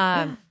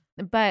second.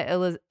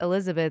 But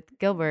Elizabeth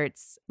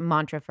Gilbert's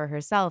mantra for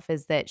herself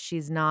is that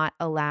she's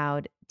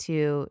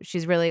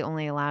really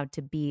only allowed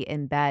to be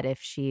in bed if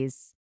she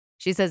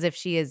says if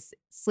she is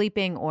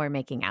sleeping or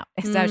making out,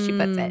 is how she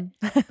puts it.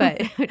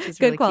 But which is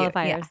good really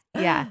qualifiers.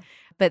 Cute. Yeah.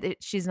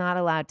 But she's not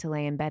allowed to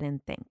lay in bed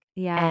and think.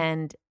 Yeah.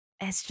 And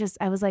it's just,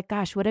 I was like,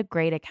 gosh, what a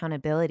great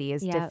accountability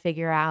is to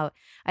figure out.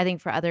 I think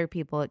for other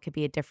people, it could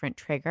be a different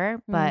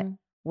trigger, but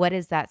what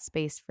is that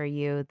space for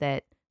you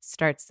that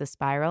starts the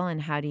spiral,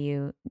 and how do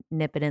you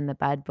nip it in the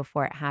bud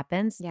before it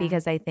happens?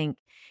 Because I think,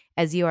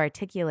 as you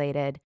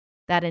articulated,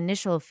 that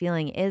initial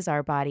feeling is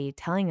our body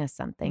telling us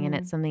something, and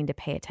it's something to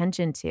pay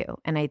attention to.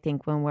 And I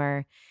think when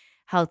we're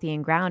healthy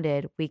and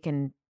grounded, we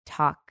can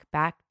talk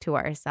back to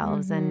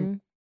ourselves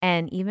and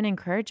even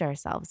encourage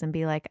ourselves and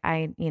be like,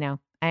 I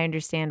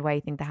understand why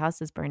you think the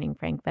house is burning,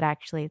 Frank, but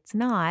actually it's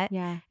not.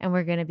 Yeah. And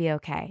we're going to be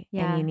okay.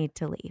 Yeah. And you need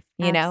to leave,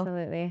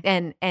 Absolutely.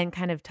 And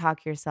kind of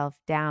talk yourself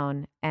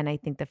down. And I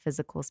think the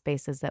physical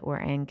spaces that we're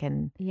in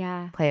can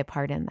play a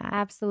part in that.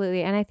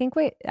 Absolutely. And I think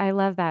I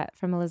love that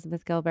from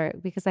Elizabeth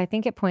Gilbert, because I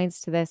think it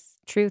points to this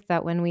truth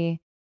that when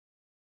we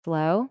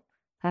flow,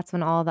 that's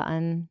when all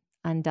the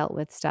undealt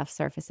with stuff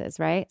surfaces,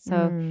 right?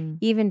 So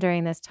even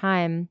during this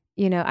time,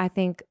 I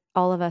think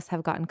all of us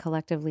have gotten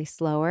collectively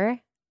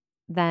slower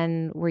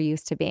than we're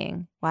used to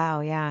being.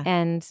 Wow, yeah.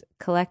 And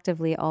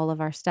collectively, all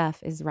of our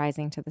stuff is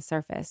rising to the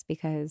surface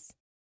because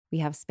we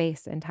have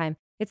space and time.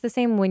 It's the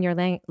same when you're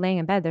laying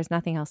in bed, there's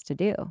nothing else to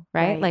do,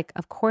 right? Like,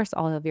 of course,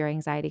 all of your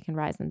anxiety can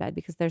rise in bed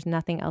because there's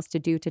nothing else to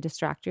do to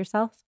distract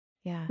yourself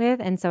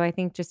with. And so I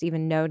think just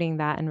even noting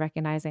that and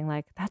recognizing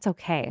like, that's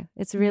okay.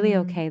 It's really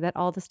okay that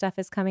all the stuff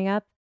is coming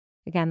up.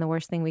 Again, the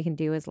worst thing we can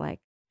do is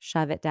like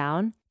shove it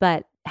down.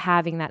 But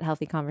having that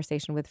healthy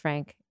conversation with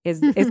Frank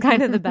is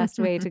kind of the best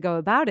way to go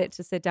about it,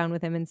 to sit down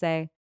with him and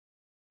say,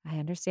 I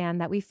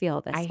understand that we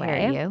feel this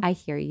way. I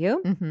hear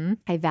you. Mm-hmm.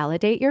 I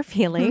validate your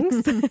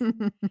feelings.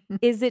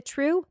 Is it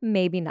true?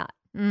 Maybe not.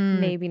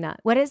 Maybe not.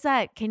 What is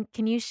that?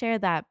 Can you share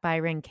that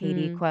Byron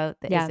Katie quote?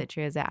 That is it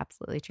true? Is it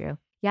absolutely true?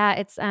 Yeah,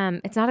 it's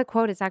not a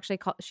quote. It's actually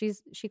called,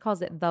 she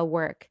calls it the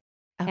work.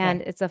 Okay.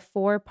 And it's a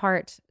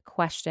 4-part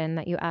question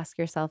that you ask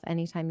yourself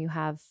anytime you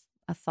have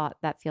a thought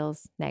that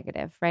feels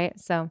negative, right?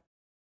 So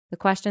the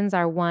questions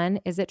are: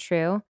 1, is it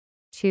true?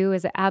 2,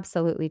 is it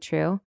absolutely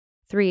true?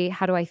 3,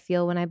 how do I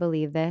feel when I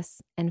believe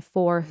this? And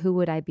 4, who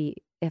would I be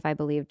if I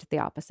believed the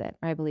opposite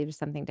or I believed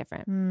something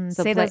different?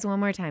 So say those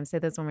one more time. Say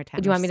those one more time.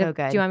 Do you want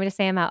me to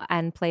say them out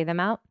and play them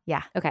out?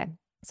 Yeah. Okay.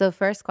 So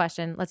first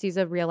question, let's use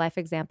a real life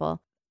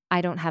example. I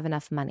don't have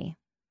enough money,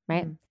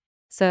 right?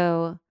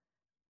 So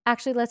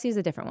actually, let's use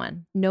a different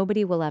one.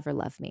 Nobody will ever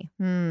love me,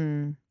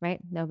 right?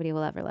 Nobody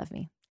will ever love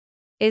me.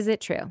 Is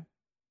it true?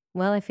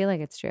 Well, I feel like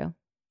it's true.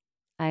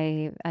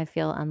 I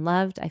feel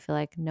unloved. I feel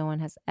like no one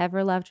has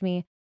ever loved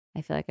me.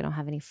 I feel like I don't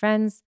have any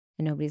friends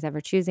and nobody's ever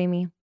choosing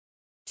me.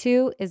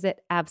 2, is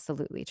it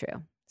absolutely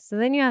true? So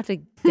then you have to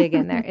dig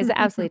in there. Is it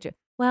absolutely true?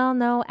 Well,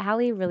 no,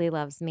 Allie really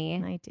loves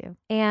me. I do.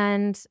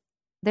 And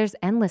there's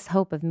endless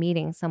hope of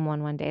meeting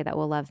someone one day that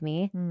will love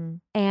me.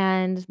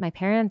 And my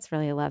parents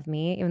really love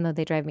me, even though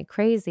they drive me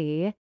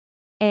crazy.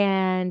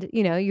 And,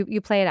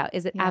 you play it out.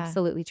 Is it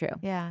absolutely true?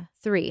 Yeah.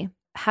 3,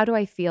 how do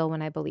I feel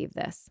when I believe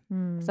this?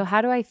 So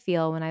how do I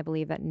feel when I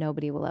believe that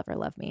nobody will ever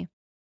love me?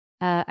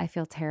 I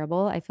feel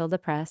terrible. I feel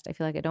depressed. I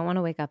feel like I don't want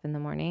to wake up in the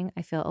morning.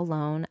 I feel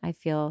alone. I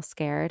feel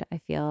scared. I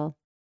feel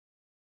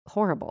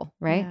horrible,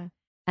 right? Yeah.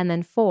 And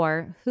then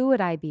 4, who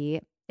would I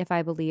be if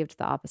I believed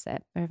the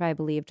opposite, or if I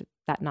believed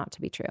that not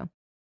to be true?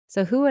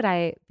 So who would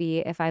I be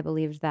if I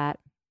believed that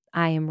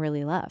I am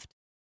really loved?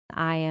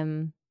 I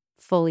am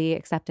fully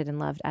accepted and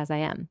loved as I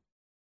am.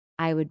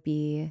 I would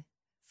be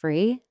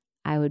free.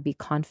 I would be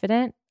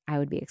confident. I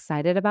would be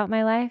excited about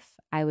my life.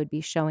 I would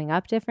be showing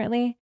up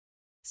differently.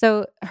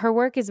 So her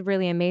work is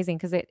really amazing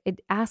because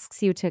it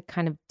asks you to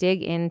kind of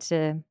dig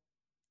into,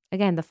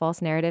 again, the false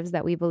narratives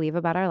that we believe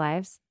about our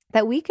lives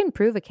that we can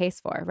prove a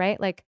case for, right?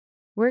 Like,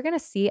 we're going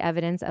to see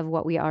evidence of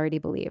what we already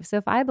believe. So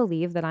if I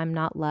believe that I'm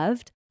not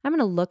loved, I'm going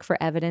to look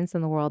for evidence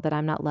in the world that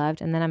I'm not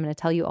loved. And then I'm going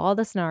to tell you all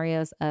the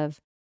scenarios of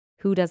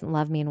who doesn't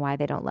love me and why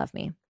they don't love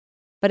me.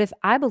 But if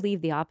I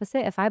believe the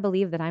opposite, if I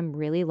believe that I'm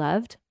really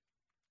loved,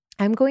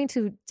 I'm going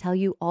to tell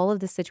you all of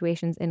the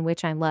situations in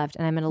which I'm loved.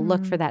 And I'm going to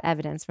look for that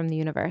evidence from the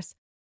universe.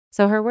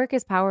 So her work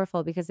is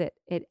powerful because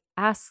it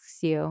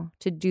asks you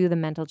to do the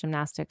mental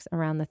gymnastics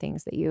around the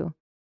things that you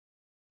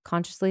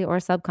consciously or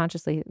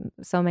subconsciously,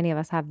 so many of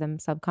us have them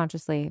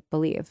subconsciously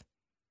believe.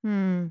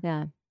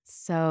 Yeah.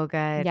 So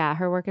good. Yeah,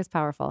 her work is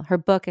powerful. Her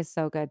book is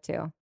so good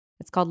too.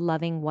 It's called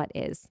Loving What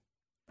Is.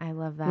 I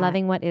love that.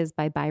 Loving What Is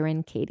by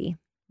Byron Katie.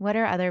 What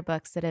are other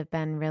books that have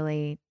been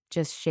really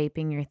just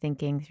shaping your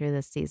thinking through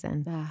this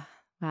season?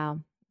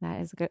 Wow,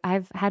 that is good.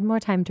 I've had more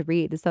time to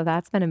read, so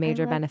that's been a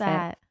major benefit.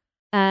 That.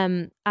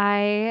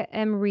 I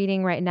am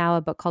reading right now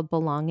a book called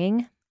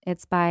Belonging.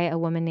 It's by a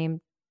woman named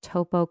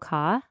Topo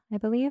Ka, I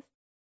believe.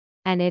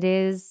 And it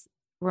is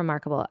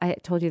remarkable. I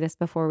told you this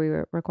before we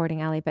were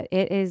recording, Allie, but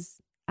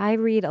I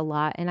read a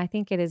lot, and I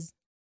think it is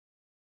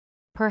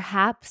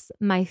perhaps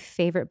my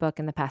favorite book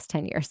in the past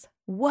 10 years.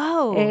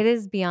 Whoa. It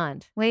is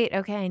beyond. Wait,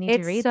 okay, I need to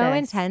read this. It's so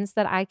intense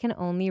that I can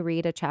only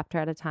read a chapter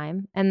at a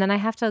time. And then I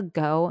have to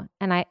go,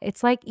 and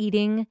it's like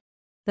eating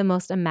the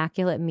most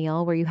immaculate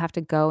meal where you have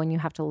to go and you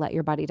have to let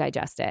your body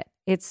digest it.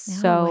 It's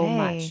so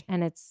much,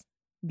 and it's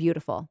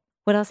beautiful.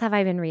 What else have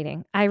I been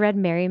reading? I read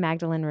Mary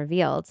Magdalene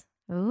Revealed.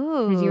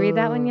 Ooh. Did you read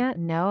that one yet?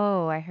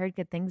 No, I heard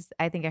good things.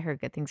 I think I heard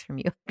good things from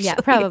you. Actually. Yeah,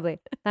 probably.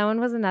 That one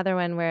was another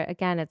one where,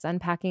 again, it's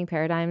unpacking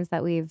paradigms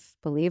that we've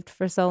believed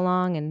for so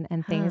long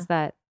and things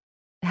that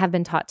have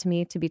been taught to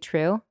me to be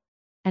true,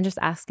 and just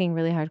asking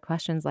really hard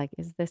questions like,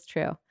 is this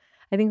true?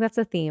 I think that's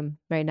a theme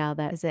right now.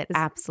 Is it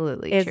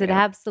absolutely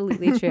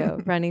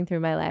true running through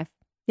my life?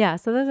 Yeah,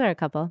 so those are a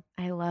couple.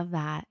 I love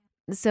that.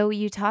 So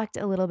you talked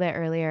a little bit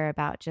earlier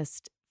about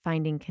just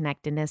finding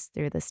connectedness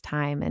through this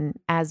time. And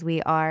as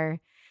we are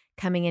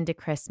coming into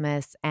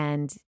Christmas,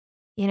 and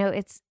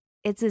it's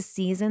a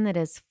season that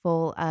is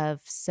full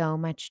of so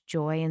much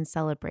joy and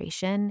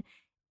celebration,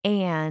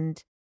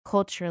 and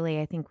culturally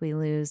I think we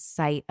lose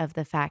sight of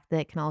the fact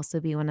that it can also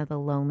be one of the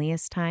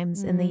loneliest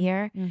times in the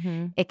year.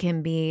 It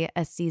can be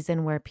a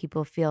season where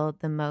people feel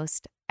the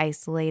most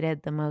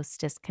isolated, the most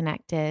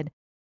disconnected.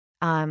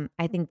 I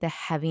think the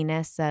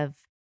heaviness of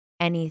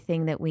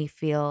anything that we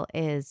feel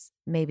is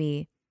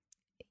maybe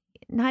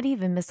not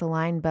even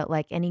misaligned, but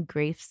like any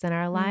griefs in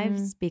our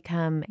lives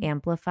become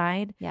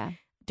amplified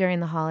during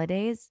the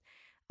holidays.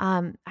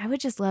 I would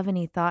just love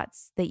any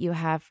thoughts that you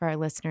have for our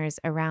listeners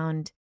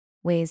around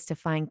ways to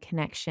find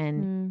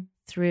connection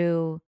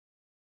through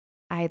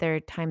either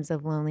times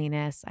of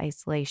loneliness,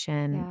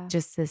 isolation,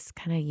 just this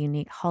kind of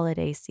unique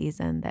holiday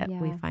season that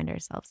we find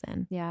ourselves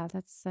in. Yeah,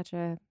 that's such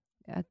a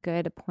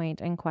good point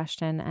and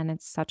question, and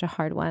it's such a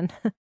hard one.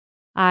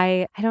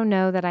 I don't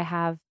know that I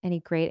have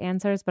any great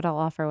answers, but I'll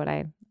offer what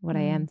I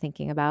am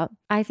thinking about.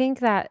 I think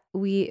that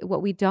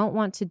what we don't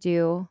want to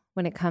do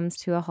when it comes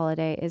to a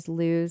holiday is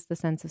lose the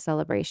sense of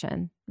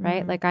celebration,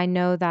 right? Like, I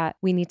know that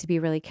we need to be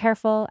really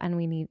careful, and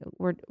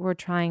we're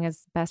trying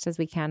as best as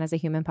we can as a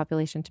human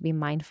population to be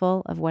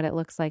mindful of what it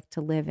looks like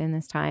to live in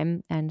this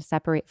time and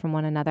separate from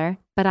one another.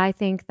 But I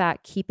think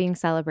that keeping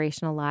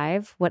celebration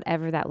alive,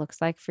 whatever that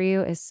looks like for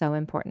you, is so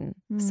important.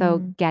 So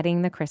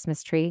getting the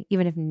Christmas tree,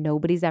 even if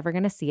nobody's ever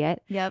going to see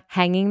it,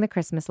 hanging the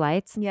Christmas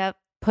lights,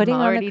 putting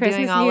on the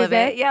Christmas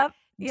music,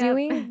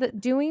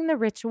 doing the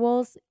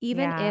rituals,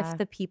 even if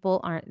the people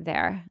aren't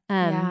there.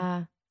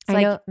 It's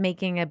like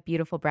making a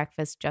beautiful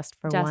breakfast just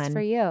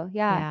for you.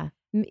 Yeah.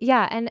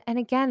 And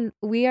again,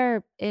 we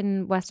are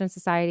in Western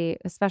society,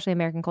 especially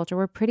American culture,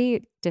 we're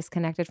pretty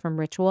disconnected from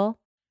ritual.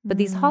 But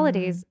these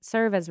holidays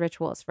serve as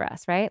rituals for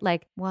us, right?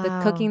 Like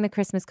the cooking the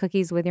Christmas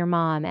cookies with your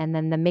mom, and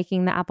then the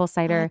making the apple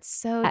cider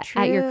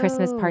at your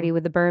Christmas party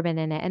with the bourbon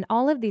in it. And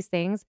all of these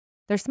things,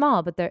 they're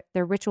small, but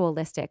they're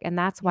ritualistic. And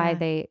that's why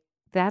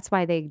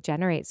they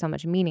generate so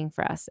much meaning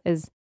for us.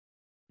 Is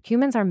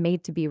humans are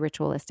made to be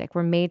ritualistic.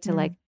 We're made to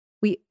like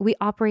we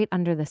operate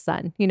under the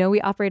sun.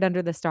 We operate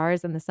under the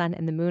stars and the sun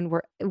and the moon.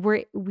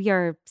 We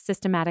are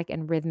systematic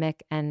and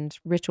rhythmic and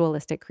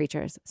ritualistic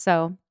creatures.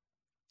 So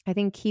I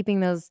think keeping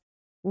those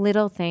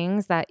little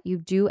things that you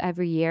do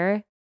every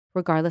year,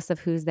 regardless of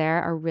who's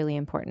there, are really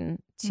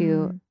important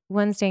to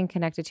one, staying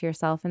connected to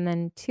yourself, and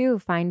then two,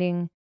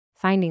 finding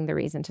the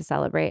reason to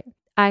celebrate.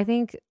 I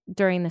think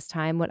during this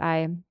time, what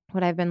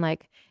I've been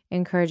like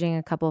encouraging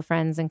a couple of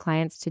friends and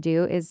clients to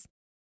do is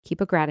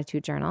keep a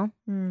gratitude journal.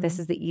 This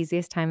is the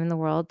easiest time in the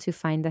world to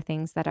find the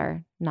things that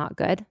are not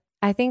good.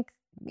 I think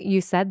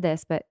you said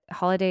this, but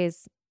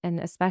holidays, and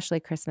especially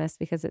Christmas,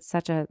 because it's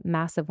such a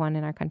massive one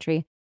in our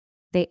country,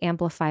 they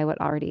amplify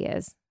what already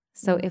is.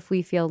 So if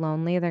we feel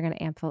lonely, they're going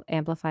to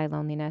amplify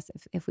loneliness.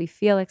 If we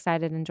feel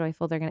excited and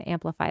joyful, they're going to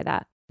amplify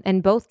that.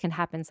 And both can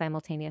happen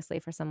simultaneously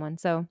for someone.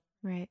 So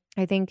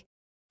I think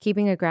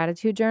keeping a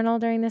gratitude journal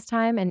during this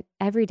time, and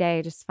every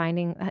day just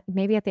finding,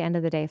 maybe at the end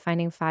of the day,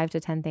 finding 5 to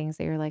 10 things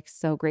that you're like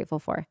so grateful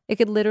for. It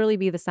could literally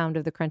be the sound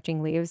of the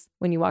crunching leaves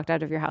when you walked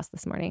out of your house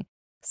this morning.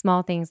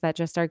 Small things that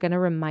just are going to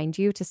remind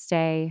you to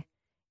stay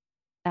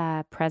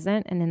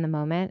present and in the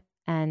moment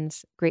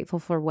and grateful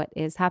for what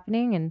is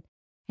happening. And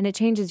it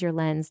changes your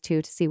lens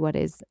too, to see what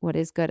is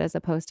good as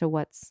opposed to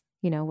what's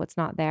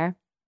not there.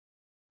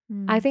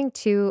 I think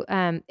too,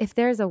 if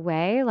there's a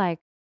way, like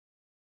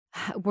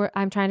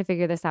I'm trying to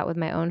figure this out with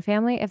my own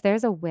family. If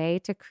there's a way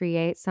to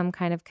create some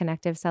kind of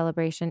connective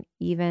celebration,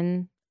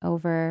 even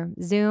over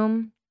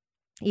Zoom,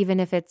 even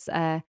if it's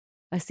a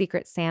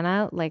secret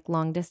Santa, like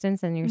long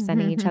distance, and you're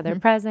sending each other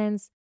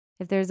presents,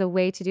 if there's a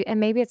way to do, and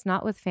maybe it's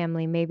not with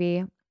family,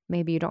 maybe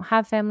you don't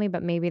have family,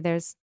 but maybe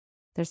there's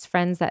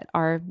friends that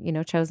are,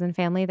 chosen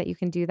family that you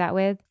can do that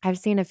with. I've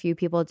seen a few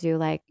people do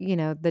like,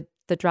 the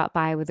drop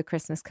by with the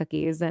Christmas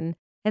cookies and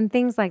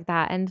things like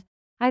that. And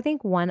I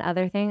think one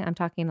other thing, I'm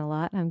talking a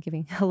lot, I'm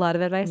giving a lot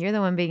of advice. You're the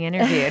one being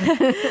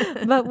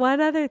interviewed. But one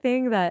other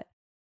thing that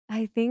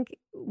I think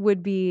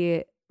would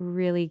be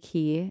really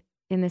key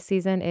in this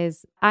season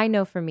is, I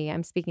know for me,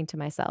 I'm speaking to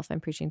myself, I'm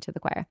preaching to the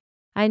choir.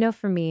 I know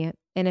for me,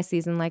 in a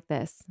season like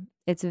this,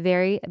 it's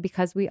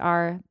because we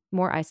are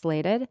more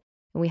isolated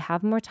and we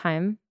have more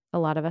time, a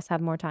lot of us have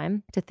more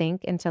time to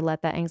think and to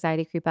let that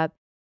anxiety creep up.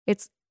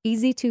 It's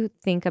easy to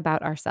think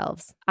about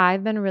ourselves.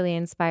 I've been really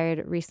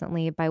inspired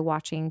recently by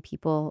watching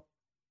people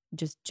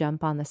just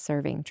jump on the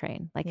serving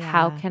train. Like,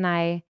 how can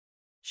I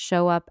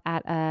show up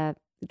at a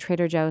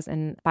Trader Joe's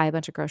and buy a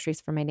bunch of groceries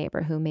for my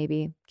neighbor who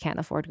maybe can't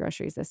afford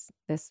groceries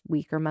this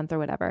week or month or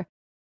whatever,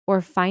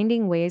 or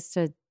finding ways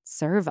to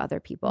serve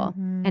other people.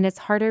 And it's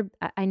harder.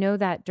 I know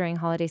that during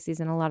holiday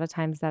season, a lot of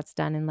times that's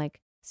done in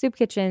like soup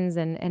kitchens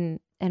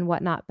and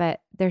whatnot, but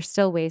there's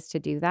still ways to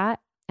do that.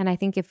 And I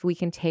think if we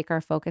can take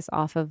our focus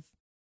off of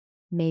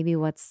maybe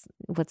what's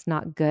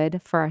not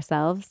good for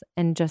ourselves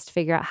and just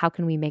figure out how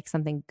can we make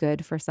something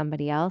good for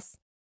somebody else,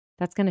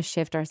 that's going to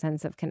shift our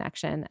sense of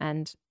connection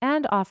and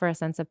offer a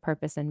sense of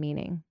purpose and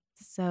meaning.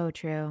 So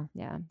true.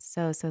 Yeah.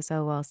 So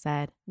well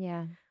said.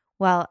 Yeah.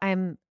 Well,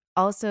 I'm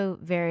also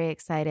very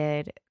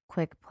excited.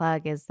 Quick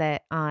plug is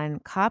that on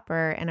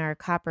Copper and our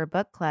Copper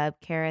Book Club,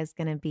 Kara is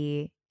going to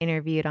be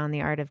interviewed on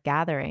The Art of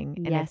Gathering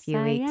in a few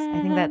weeks.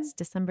 I think that's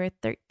December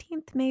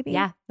 13th, maybe.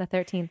 Yeah, the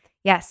 13th.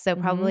 Yes, so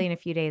probably in a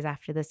few days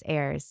after this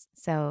airs.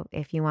 So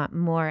if you want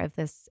more of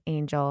this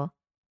angel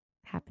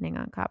happening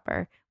on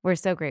Copper, we're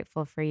so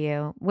grateful for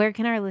you. Where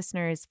can our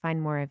listeners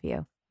find more of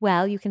you?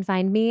 Well, you can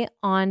find me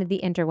on the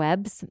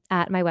interwebs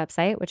at my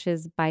website, which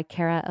is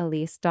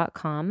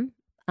bykaraelise.com.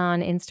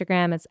 On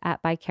Instagram, it's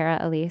at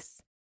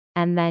bykaraelise.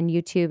 And then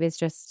YouTube is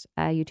just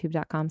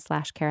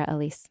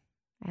youtube.com/KaraElise.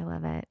 I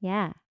love it.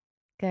 Yeah.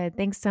 Good.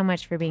 Thanks so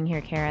much for being here,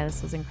 Kara.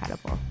 This was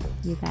incredible.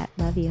 You bet.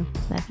 Love you.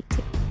 Love you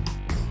too.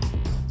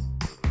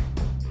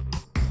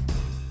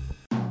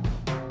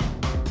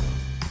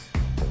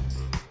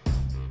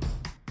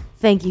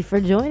 Thank you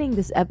for joining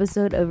this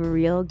episode of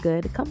Real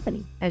Good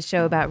Company, a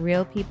show about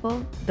real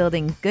people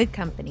building good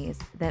companies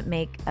that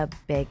make a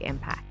big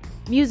impact.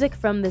 Music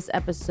from this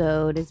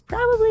episode is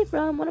probably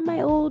from one of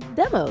my old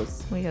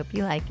demos. We hope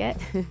you like it.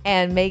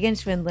 And Megan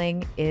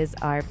Schwindling is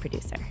our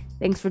producer.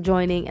 Thanks for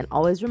joining, and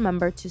always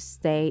remember to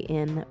stay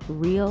in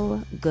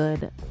real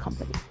good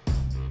company.